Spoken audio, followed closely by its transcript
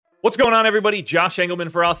What's going on, everybody? Josh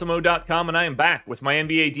Engelman for Awesemo.com, and I am back with my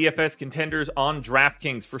NBA DFS contenders on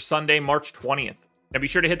DraftKings for Sunday, March 20th. Now be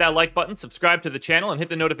sure to hit that like button, subscribe to the channel, and hit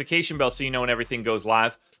the notification bell so you know when everything goes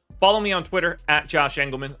live. Follow me on Twitter, @Josh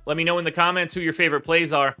Engelman. Let me know in the comments who your favorite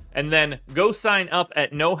plays are, and then go sign up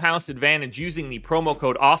at No House Advantage using the promo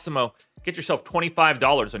code AWESEMO. Get yourself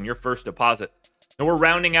 $25 on your first deposit. And we're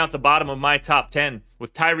rounding out the bottom of my top 10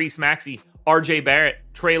 with Tyrese Maxey, RJ Barrett,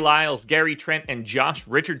 Trey Lyles, Gary Trent, and Josh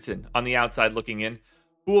Richardson on the outside looking in.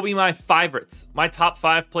 Who will be my favorites? My top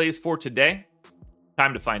 5 plays for today?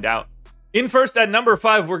 Time to find out. In first at number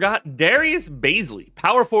 5, we got Darius Bazley,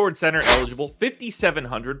 power forward center eligible,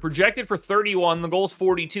 5,700, projected for 31. The goal's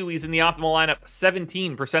 42. He's in the optimal lineup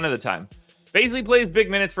 17% of the time. Bazley plays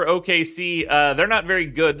big minutes for OKC. They're not very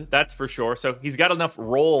good, that's for sure, so he's got enough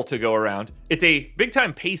roll to go around. It's a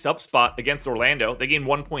big-time pace-up spot against Orlando. They gain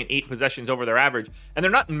 1.8 possessions over their average, and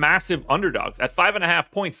they're not massive underdogs. At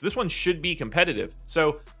 5.5 points, this one should be competitive.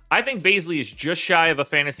 So I think Bazley is just shy of a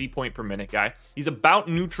fantasy point per minute guy. He's about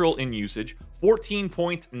neutral in usage. 14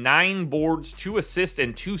 points, 9 boards, 2 assists,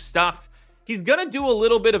 and 2 stocks. He's going to do a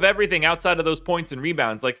little bit of everything outside of those points and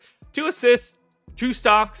rebounds. Like 2 assists, 2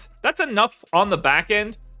 stocks, that's enough on the back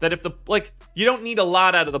end that if you don't need a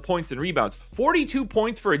lot out of the points and rebounds. 42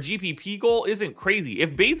 points for a GPP goal isn't crazy.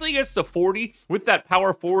 If Bazley gets to 40 with that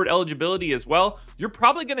power forward eligibility as well, you're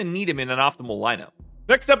probably going to need him in an optimal lineup.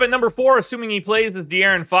 Next up at number 4, assuming he plays, is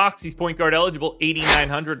De'Aaron Fox. He's point guard eligible,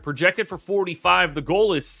 8,900, projected for 45. The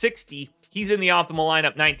goal is 60. He's in the optimal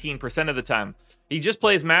lineup 19% of the time. He just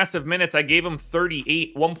plays massive minutes. I gave him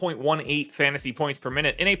 38, 1.18 fantasy points per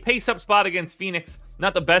minute in a pace-up spot against Phoenix.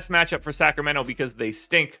 Not the best matchup for Sacramento because they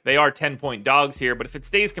stink. They are 10-point dogs here, but if it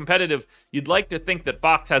stays competitive, you'd like to think that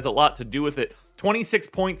Fox has a lot to do with it. 26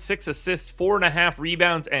 points, 6 assists, 4.5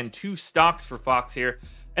 rebounds, and 2 stocks for Fox here.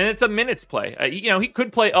 And it's a minutes play. He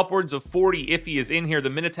could play upwards of 40 if he is in here. The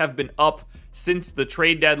minutes have been up since the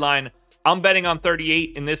trade deadline. I'm betting on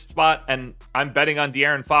 38 in this spot, and I'm betting on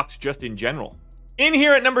De'Aaron Fox just in general. In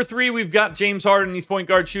here at number 3, we've got James Harden. He's point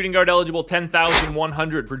guard, shooting guard eligible,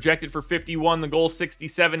 10,100, projected for 51. The goal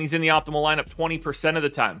 67. He's in the optimal lineup 20% of the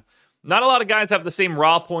time. Not a lot of guys have the same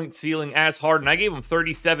raw point ceiling as Harden. I gave him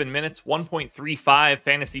 37 minutes, 1.35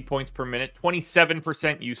 fantasy points per minute,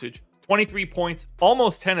 27% usage, 23 points,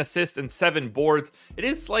 almost 10 assists, and 7 boards. It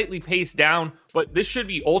is slightly paced down, but this should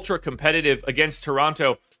be ultra competitive against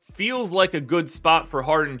Toronto. Feels like a good spot for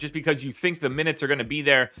Harden just because you think the minutes are going to be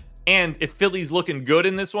there. And if Philly's looking good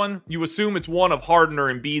in this one, you assume it's one of Harden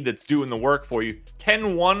or Embiid that's doing the work for you.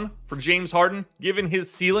 10-1 for James Harden, given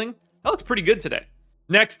his ceiling. That looks pretty good today.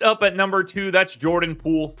 Next up at number 2, that's Jordan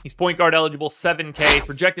Poole. He's point guard eligible, 7K,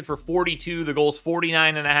 projected for 42. The goal's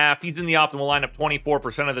 49.5. He's in the optimal lineup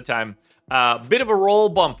 24% of the time. Bit of a roll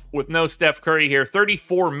bump with no Steph Curry here.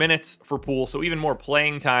 34 minutes for Poole, so even more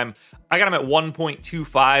playing time. I got him at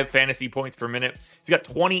 1.25 fantasy points per minute. He's got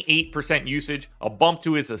 28% usage, a bump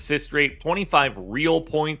to his assist rate, 25 real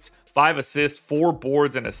points, 5 assists, 4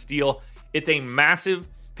 boards, and a steal. It's a massive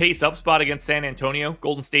pace-up spot against San Antonio.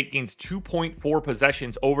 Golden State gains 2.4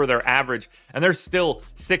 possessions over their average, and they're still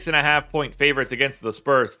 6.5-point favorites against the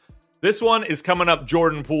Spurs. This one is coming up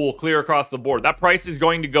Jordan Poole clear across the board. That price is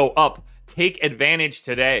going to go up. Take advantage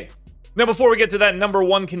today. Now, before we get to that number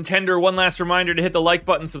 1 contender, one last reminder to hit the like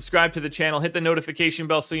button, subscribe to the channel, hit the notification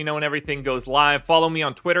bell so you know when everything goes live. Follow me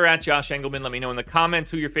on Twitter @Josh Engelman. Let me know in the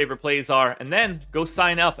comments who your favorite plays are, and then go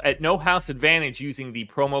sign up at No House Advantage using the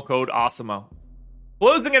promo code AWESEMO.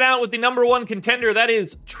 Closing it out with the number 1 contender, that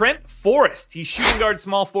is Trent Forrest. He's shooting guard,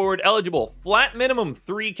 small forward eligible, flat minimum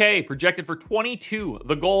 3K, projected for 22.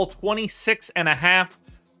 The goal 26.5.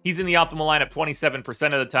 He's in the optimal lineup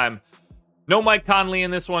 27% of the time. No Mike Conley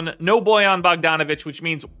in this one, no Bojan Bogdanovic, which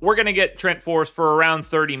means we're going to get Trent Forrest for around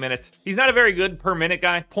 30 minutes. He's not a very good per minute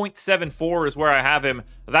guy. 0.74 is where I have him.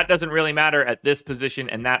 That doesn't really matter at this position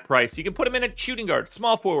and that price. You can put him in at shooting guard,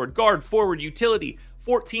 small forward, guard, forward, utility,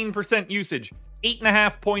 14% usage,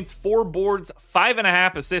 8.5 points, 4 boards,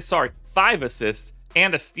 5.5 assists, 5 assists,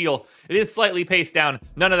 and a steal. It is slightly paced down.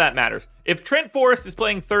 None of that matters. If Trent Forrest is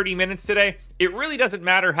playing 30 minutes today, it really doesn't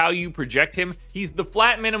matter how you project him. He's the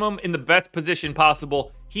flat minimum in the best position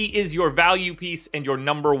possible. He is your value piece and your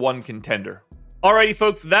number 1 contender. Alrighty,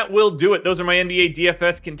 folks, that will do it. Those are my NBA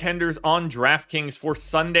DFS contenders on DraftKings for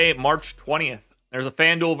Sunday, March 20th. There's a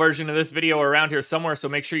FanDuel version of this video around here somewhere, so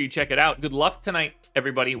make sure you check it out. Good luck tonight,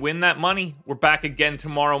 everybody. Win that money. We're back again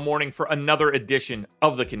tomorrow morning for another edition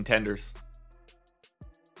of the Contenders.